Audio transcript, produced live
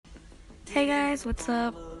Hey guys, what's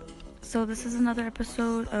up? So this is another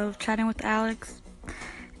episode of Chatting with Alex,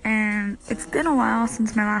 and it's been a while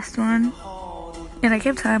since my last one, and I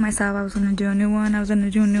kept telling myself I was going to do a new one,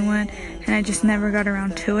 and I just never got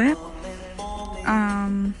around to it.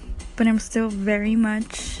 But I'm still very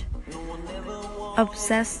much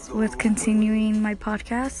obsessed with continuing my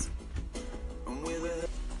podcast.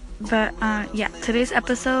 But today's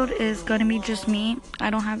episode is going to be just me. I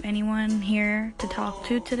don't have anyone here to talk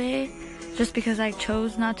to today, just because I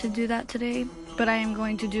chose not to do that today. But I am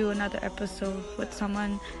going to do another episode with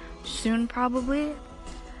someone soon, probably.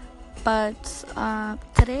 But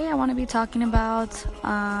today I want to be talking about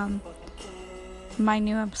my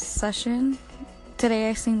new obsession. Today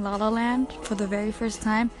I seen La La Land for the very first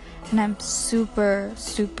time, and I'm super,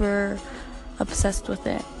 super obsessed with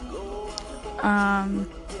it.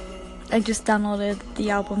 I just downloaded the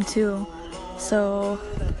album too, so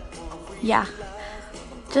yeah,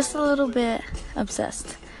 just a little bit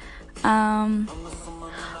obsessed.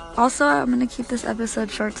 Also, I'm gonna keep this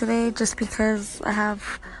episode short today just because I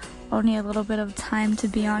have only a little bit of time to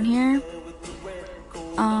be on here.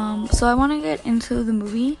 So I want to get into the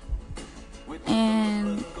movie,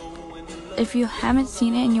 and if you haven't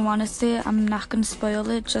seen it and you want to see it, I'm not gonna spoil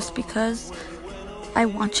it just because I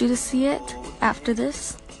want you to see it after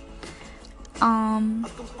this.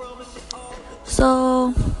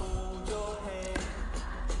 So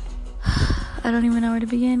I don't even know where to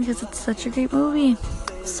begin because it's such a great movie.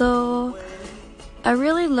 So I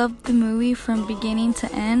really loved the movie from beginning to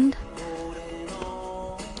end,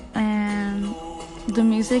 and the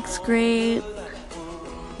music's great,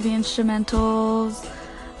 the instrumentals,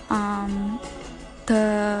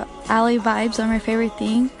 the LA vibes are my favorite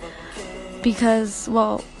thing because,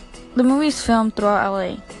 well, the movie's filmed throughout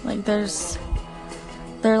LA. Like they're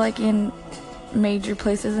like in major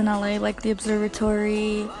places in LA, like the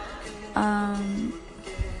observatory,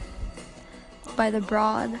 by the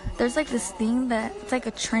Broad. There's like this thing that it's like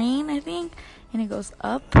a train, I think, and it goes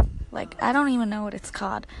up. Like, I don't even know what it's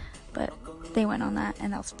called, but they went on that,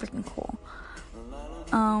 and that was freaking cool.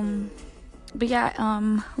 But yeah,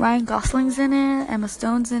 Ryan Gosling's in it, Emma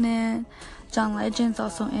Stone's in it, John Legend's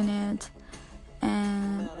also in it,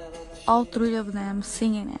 and all three of them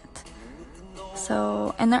singing it.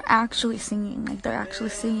 So, and they're actually singing,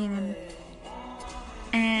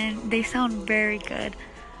 and they sound very good.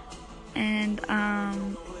 And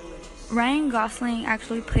Ryan Gosling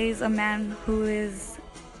actually plays a man who is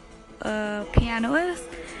a pianist,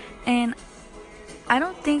 and I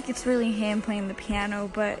don't think it's really him playing the piano,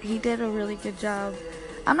 but he did a really good job.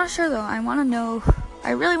 I'm not sure though. I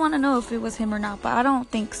really want to know if it was him or not, but I don't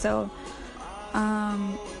think so.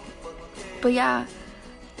 But yeah,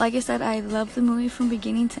 like I said, I love the movie from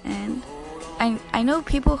beginning to end. I know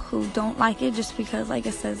people who don't like it just because, like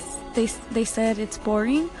I said, they said it's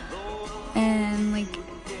boring, and like,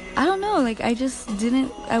 I don't know, like I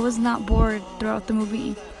was not bored throughout the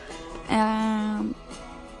movie.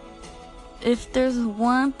 If there's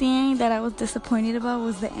one thing that I was disappointed about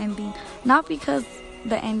was the ending. Not because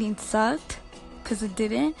the ending sucked, because it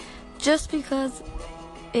didn't, just because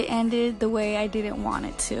it ended the way I didn't want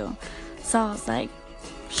it to. So I was like,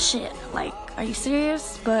 shit, like, are you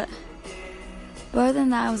serious? But other than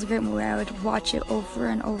that, it was a great movie. I would watch it over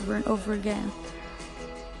and over and over again.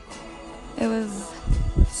 It was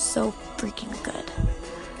so freaking good.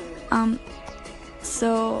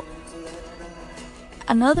 So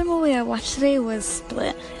another movie I watched today was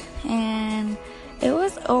Split, and it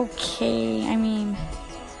was okay. I mean,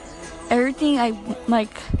 everything I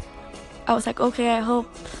was like, okay, I hope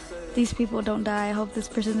these people don't die. I hope this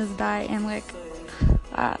person doesn't die. And like,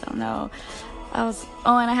 I don't know. And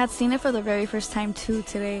I had seen it for the very first time too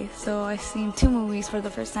today. So I seen 2 movies for the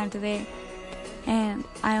first time today, and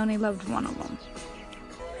I only loved one of them.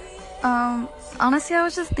 Honestly, I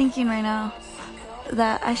was just thinking right now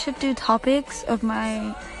that I should do topics of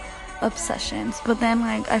my obsessions, but then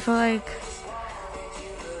like I feel like,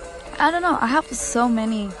 I don't know, I have so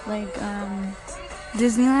many, like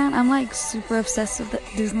Disneyland. I'm like super obsessed with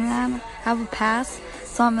Disneyland. I have a pass,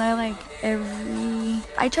 so I'm there like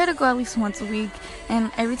I try to go at least once a week,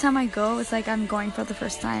 and every time I go, it's like I'm going for the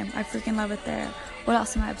first time. I freaking love it there. What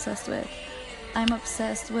else am I obsessed with? I'm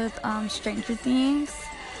obsessed with Stranger Things.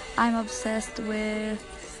 I'm obsessed with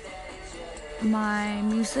my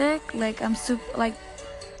music. Like, I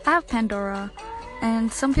have Pandora,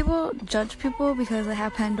 and some people judge people because I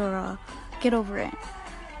have Pandora. Get over it.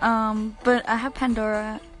 But I have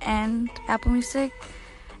Pandora and Apple Music,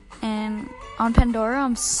 and on Pandora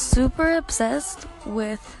I'm super obsessed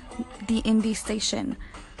with the indie station.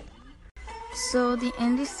 So the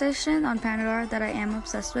indie station on Pandora that I am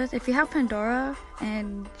obsessed with, if you have Pandora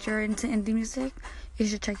and you're into indie music, you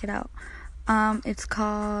should check it out. It's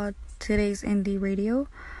called Today's Indie Radio,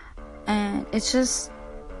 and it's just,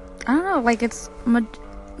 I don't know, like, it's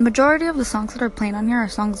majority of the songs that are playing on here are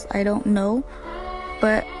songs I don't know,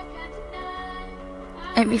 but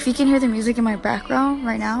if you can hear the music in my background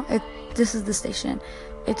right now, this is the station.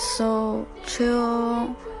 It's so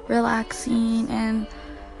chill, relaxing, and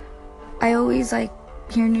I always like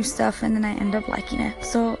hear new stuff and then I end up liking it,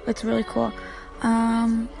 so it's really cool.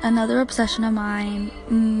 Another obsession of mine,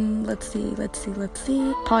 let's see,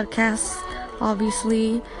 podcasts,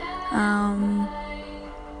 obviously.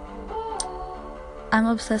 I'm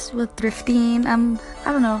obsessed with thrifting.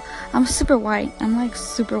 I don't know, I'm super white. I'm like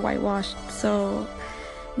super whitewashed, so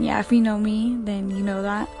yeah, if you know me, then you know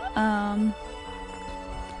that.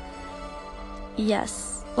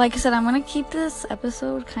 Yes, like I said, I'm gonna keep this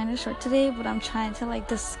episode kind of short today, but I'm trying to like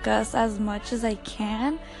discuss as much as I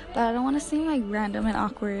can, but I don't want to seem like random and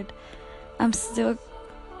awkward. I'm still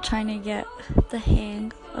trying to get the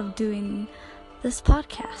hang of doing this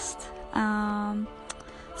podcast.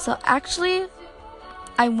 So actually,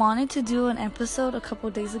 I wanted to do an episode a couple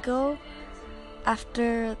days ago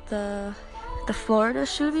after the Florida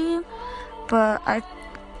shooting, but I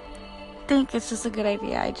think it's just a good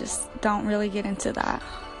idea. I just don't really get into that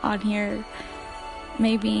on here.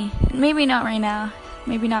 Maybe not right now.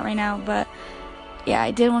 But yeah,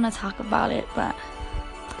 I did want to talk about it, but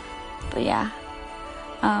yeah,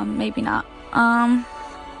 maybe not. I'm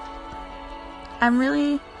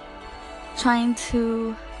really trying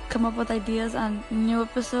to come up with ideas on new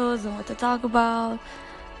episodes and what to talk about.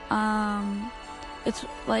 It's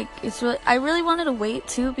really, I really wanted to wait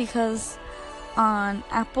too, because on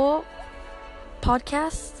Apple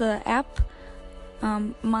Podcasts, the app,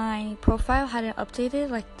 my profile hadn't updated,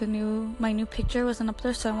 like my new picture wasn't up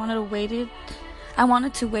there, so I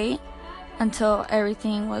wanted to wait until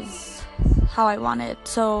everything was how I wanted.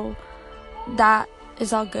 So that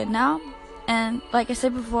is all good now. And like I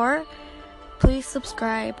said before, please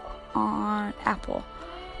subscribe on Apple.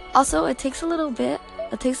 Also, it takes a little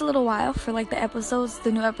while for like the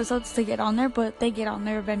new episodes to get on there, but they get on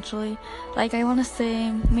there eventually. Like, I want to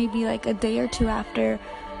say maybe like a day or two after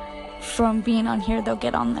from being on here, they'll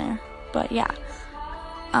get on there. But yeah.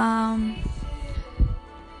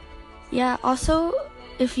 Yeah, also,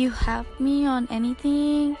 if you have me on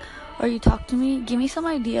anything or you talk to me, give me some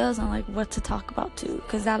ideas on like what to talk about too,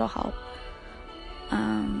 because that'll help.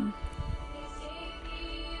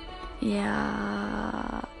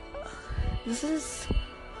 Yeah,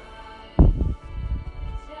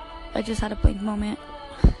 I just had a blank moment.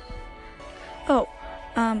 But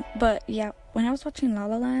yeah, when I was watching La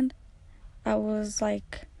La Land, I was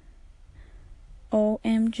like,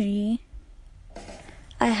 OMG,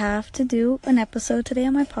 I have to do an episode today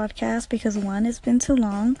on my podcast, because 1, it's been too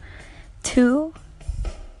long, 2,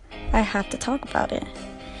 I have to talk about it.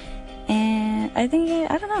 And I think,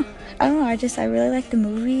 I don't know, I really like the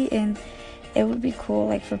movie, and it would be cool,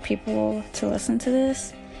 like, for people to listen to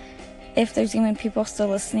this, if there's even people still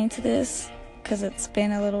listening to this, because it's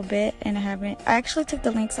been a little bit, and I actually took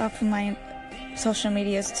the links off of my social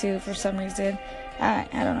medias too, for some reason. I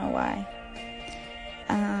don't know why.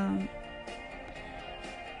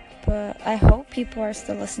 But I hope people are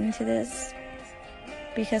still listening to this,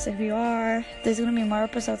 because if you are, there's gonna be more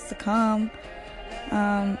episodes to come.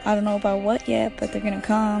 I don't know about what yet, but they're gonna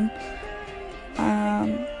come.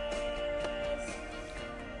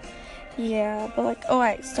 Yeah, but like,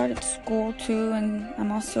 I started school too, and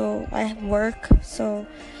I have work, so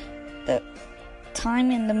the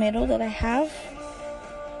time in the middle that I have,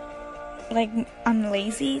 like, I'm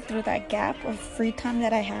lazy through that gap of free time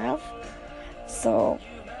that I have, so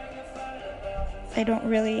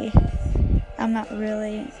I'm not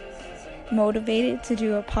really motivated to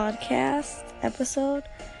do a podcast episode,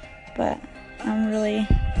 but I'm really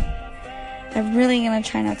gonna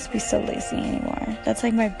try not to be so lazy anymore. That's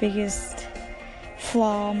like my biggest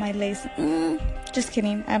flaw, my lazy. Just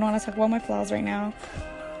kidding. I don't want to talk about my flaws right now.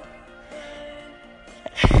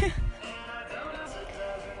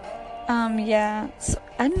 Yeah. So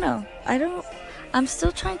I don't know. I'm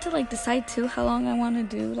still trying to like decide too how long I want to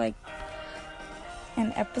do like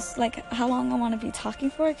an episode, like how long I want to be talking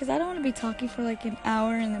for, because I don't want to be talking for like an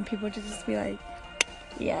hour and then people just be like,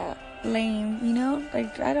 yeah, lame, you know?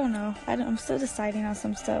 Like, I don't know. I'm still deciding on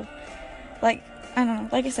some stuff. Like, I don't know.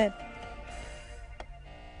 Like I said,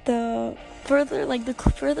 the further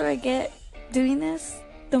I get doing this,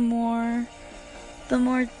 the more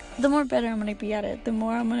better I'm gonna be at it. The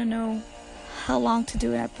more I'm gonna know how long to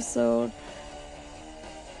do an episode.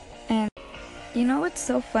 And You know what's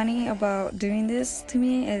so funny about doing this to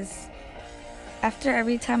me is after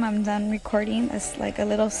every time I'm done recording, it's like a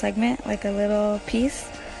little segment, like a little piece,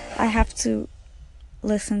 I have to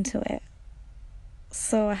listen to it.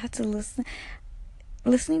 So I have to listen.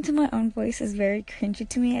 Listening to my own voice is very cringy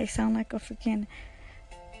to me. I sound like a freaking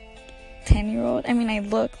 10-year-old. I mean, I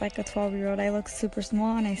look like a 12-year-old. I look super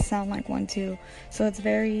small and I sound like one too. So it's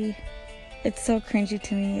so cringy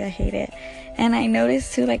to me. I hate it. And I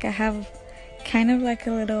noticed too, like I have kind of like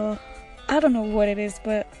a little, I don't know what it is,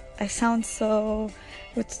 but I sound so,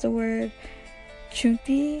 what's the word?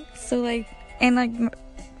 Chunky. So like, and like,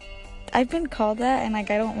 I've been called that and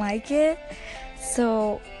like I don't like it.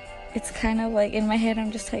 So it's kind of like in my head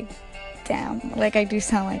I'm just like, damn, like I do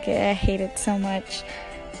sound like it. I hate it so much.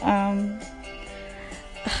 I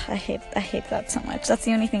hate that so much. That's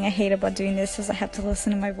the only thing I hate about doing this, is I have to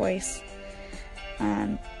listen to my voice.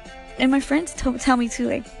 And my friends tell me too,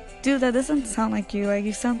 like, dude, that doesn't sound like you. Like,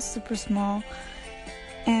 you sound super small.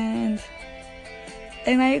 And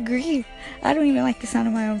I agree. I don't even like the sound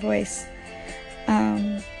of my own voice.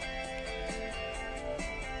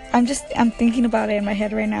 I'm thinking about it in my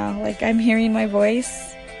head right now. Like, I'm hearing my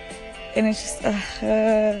voice, and it's just, I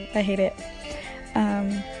hate it.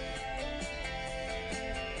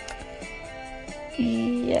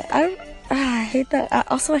 Yeah, I hate that.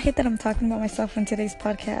 I hate that I'm talking about myself in today's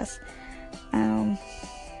podcast.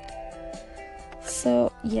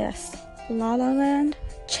 So yes, La La Land,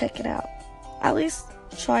 check it out. At least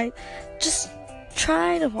just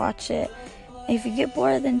try to watch it. If you get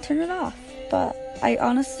bored, then turn it off. But I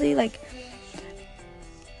honestly, like,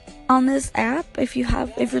 on this app, if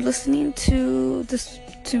you're listening to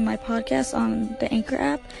my podcast on the Anchor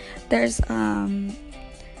app, there's a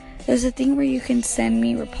thing where you can send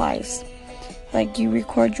me replies. Like, you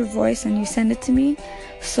record your voice and you send it to me.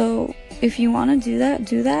 So if you want to do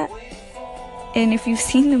that. And if you've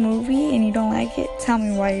seen the movie and you don't like it, tell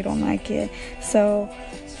me why you don't like it. So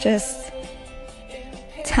just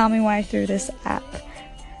tell me why through this app.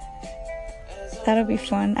 That'll be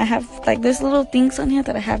fun. I have, like, there's little things on here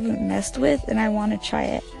that I haven't messed with, and I want to try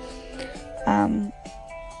it.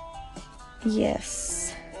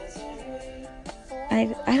 Yes.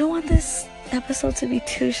 I don't want this episode to be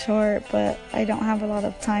too short, but I don't have a lot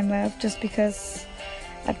of time left just because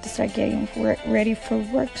I have to start getting ready for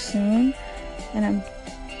work soon, and I'm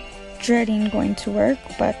dreading going to work,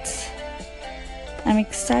 but I'm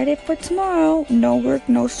excited for tomorrow. No work,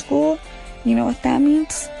 no school. You know what that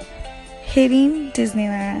means? Hitting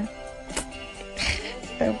Disneyland.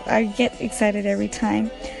 I get excited every time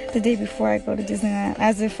the day before I go to Disneyland,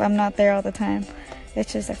 as if I'm not there all the time.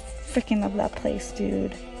 It's just, I freaking love that place,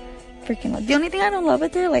 dude. Freaking love. The only thing I don't love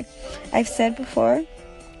it there, like I've said before,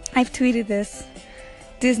 I've tweeted this,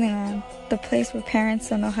 Disneyland, the place where parents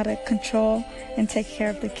don't know how to control and take care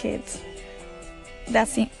of the kids.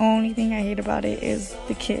 That's the only thing I hate about it, is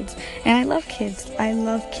the kids. And I love kids.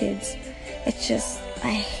 It's just,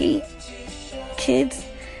 I hate kids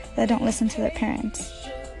that don't listen to their parents.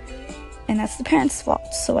 And that's the parents'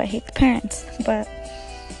 fault, so I hate the parents. But,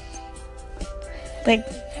 like,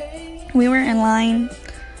 we were in line.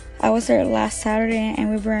 I was there last Saturday, and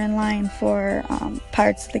we were in line for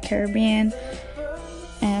Pirates of the Caribbean.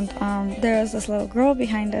 And there was this little girl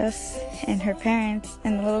behind us and her parents,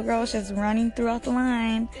 and the little girl was just running throughout the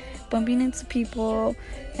line, bumping into people,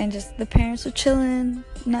 and just the parents were chilling,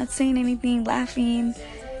 not saying anything, laughing,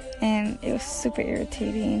 and it was super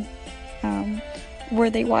irritating.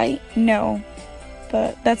 Were they white? No,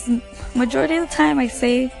 but that's majority of the time I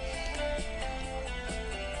say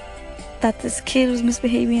that this kid was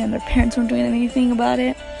misbehaving and their parents weren't doing anything about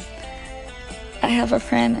it. I have a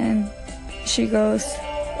friend and she goes,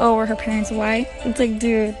 oh, were her parents white? It's like,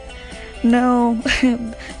 dude, no,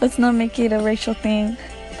 let's not make it a racial thing.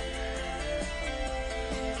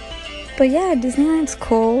 But yeah, Disneyland's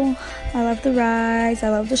cool. I love the rides, I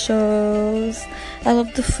love the shows, I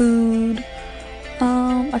love the food.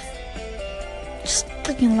 I just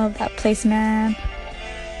freaking love that place, man.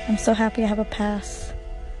 I'm so happy I have a pass.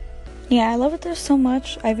 Yeah, I love it there so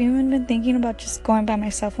much. I've even been thinking about just going by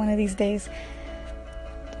myself one of these days,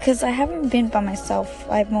 because I haven't been by myself.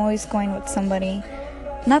 I'm always going with somebody.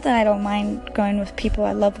 Not that I don't mind going with people.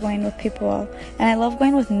 I love going with people, and I love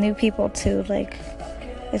going with new people too. Like,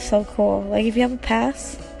 it's so cool. Like, if you have a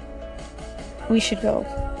pass, we should go.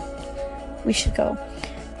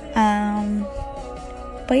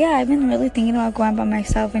 But yeah, I've been really thinking about going by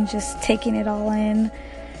myself and just taking it all in.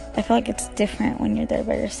 I feel like it's different when you're there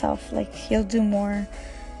by yourself. Like, you'll do more.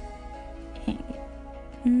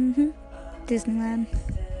 Disneyland.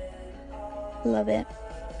 Love it.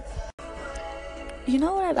 You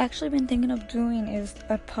know what I've actually been thinking of doing is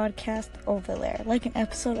a podcast over there, like an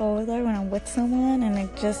episode over there when I'm with someone and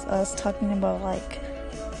like just us talking about like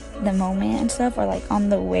the moment and stuff, or like on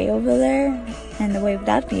the way over there. And the way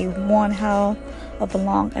that'd be one hell of a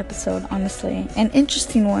long episode, honestly, an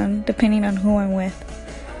interesting one depending on who I'm with.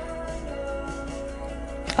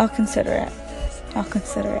 I'll consider it.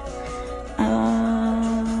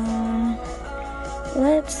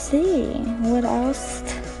 Let's see what else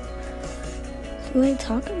do I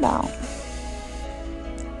talk about.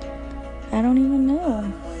 I don't even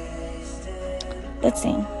know. Let's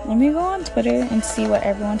see. Let me go on Twitter and see what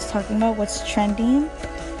everyone's talking about, what's trending.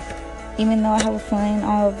 Even though I have a feeling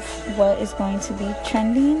of what is going to be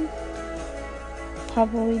trending.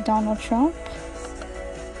 Probably Donald Trump.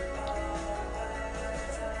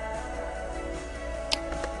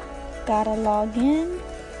 Gotta log in.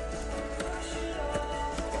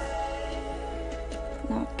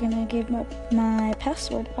 Not gonna give my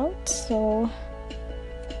password out, so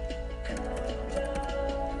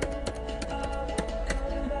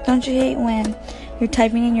don't you hate when you're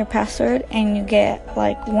typing in your password and you get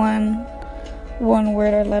like one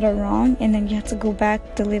word or letter wrong, and then you have to go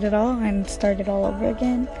back, delete it all, and start it all over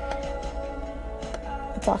again?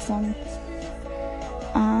 It's awesome.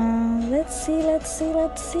 Let's see.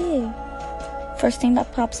 First thing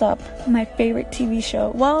that pops up, my favorite TV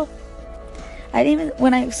show. Well,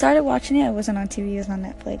 when I started watching it wasn't on TV, it was on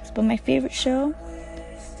Netflix. But my favorite show,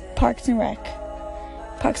 Parks and Rec.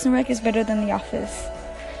 Parks and Rec is better than The Office.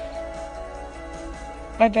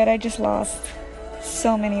 I bet I just lost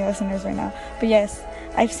so many listeners right now. But yes,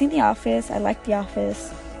 I've seen The Office. I like The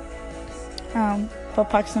Office. But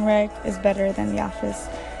Parks and Rec is better than The Office.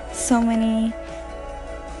 So many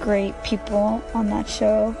great people on that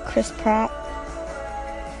show. Chris Pratt,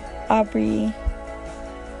 Aubrey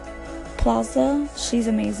Plaza, she's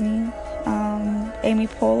amazing. Amy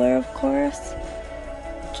Poehler, of course.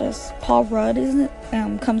 Just Paul Rudd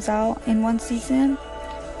comes out in one season.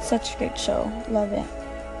 Such a great show. Love it.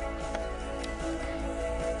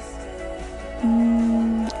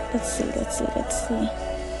 Let's see.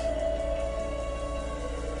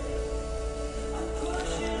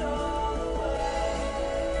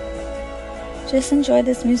 Just enjoy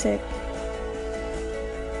this music.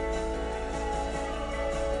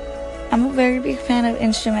 I'm a very big fan of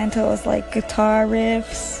instrumentals like guitar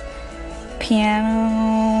riffs,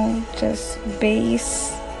 piano, just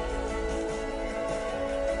bass.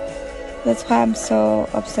 That's why I'm so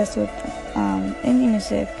obsessed with indie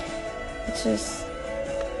music. It's just,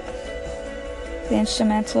 the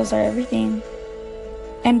instrumentals are everything.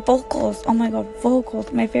 And vocals, oh my god,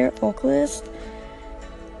 vocals. My favorite vocalist,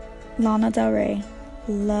 Lana Del Rey.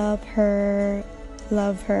 Love her.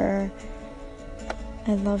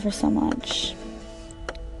 I love her so much.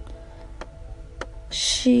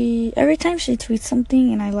 Every time she tweets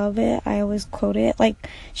something and I love it, I always quote it. Like,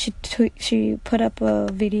 she put up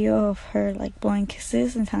a video of her like blowing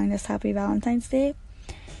kisses and telling us Happy Valentine's Day.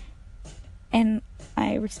 And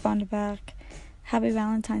I responded back, Happy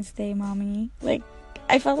Valentine's Day, mommy. Like,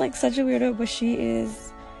 I felt like such a weirdo, but she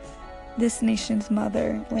is this nation's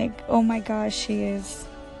mother. Like, oh my gosh, she is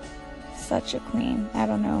such a queen. I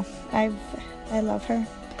don't know. I love her.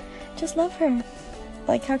 Just love her.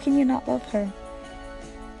 Like, how can you not love her?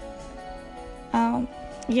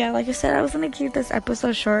 Yeah, like I said, I was gonna keep this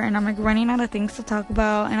episode short, and I'm like running out of things to talk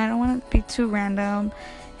about, and I don't want to be too random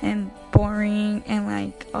and boring and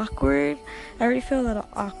like awkward. I already feel a little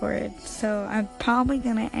awkward, so I'm probably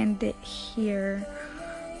gonna end it here.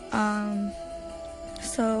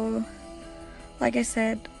 So like I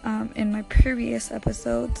said in my previous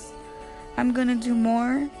episodes, I'm gonna do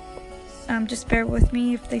more. Just bear with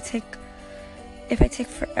me if I take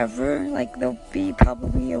forever. Like, there'll be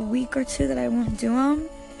probably a week or two that I won't do them,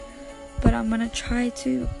 but I'm gonna try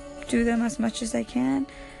to do them as much as I can.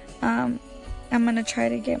 I'm gonna try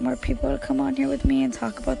to get more people to come on here with me and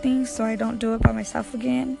talk about things, so I don't do it by myself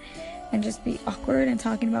again and just be awkward and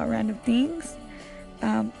talking about random things.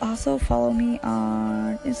 Also follow me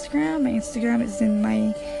on Instagram. My Instagram is in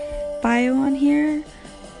my bio on here.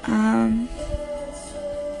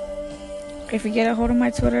 If you get a hold of my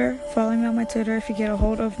Twitter, follow me on my Twitter. If you get a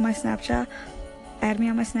hold of my Snapchat, add me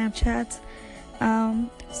on my Snapchat.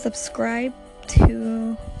 Subscribe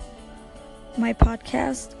to my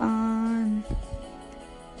podcast on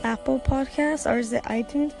Apple Podcasts, or is it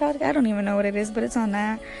iTunes Podcast? I don't even know what it is, but it's on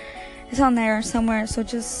that. It's on there somewhere. So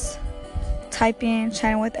just type in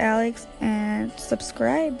Chatting with Alex and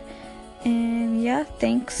subscribe. And yeah,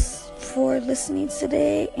 thanks for listening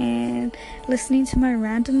today and listening to my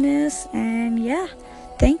randomness. And yeah,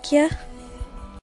 thank you.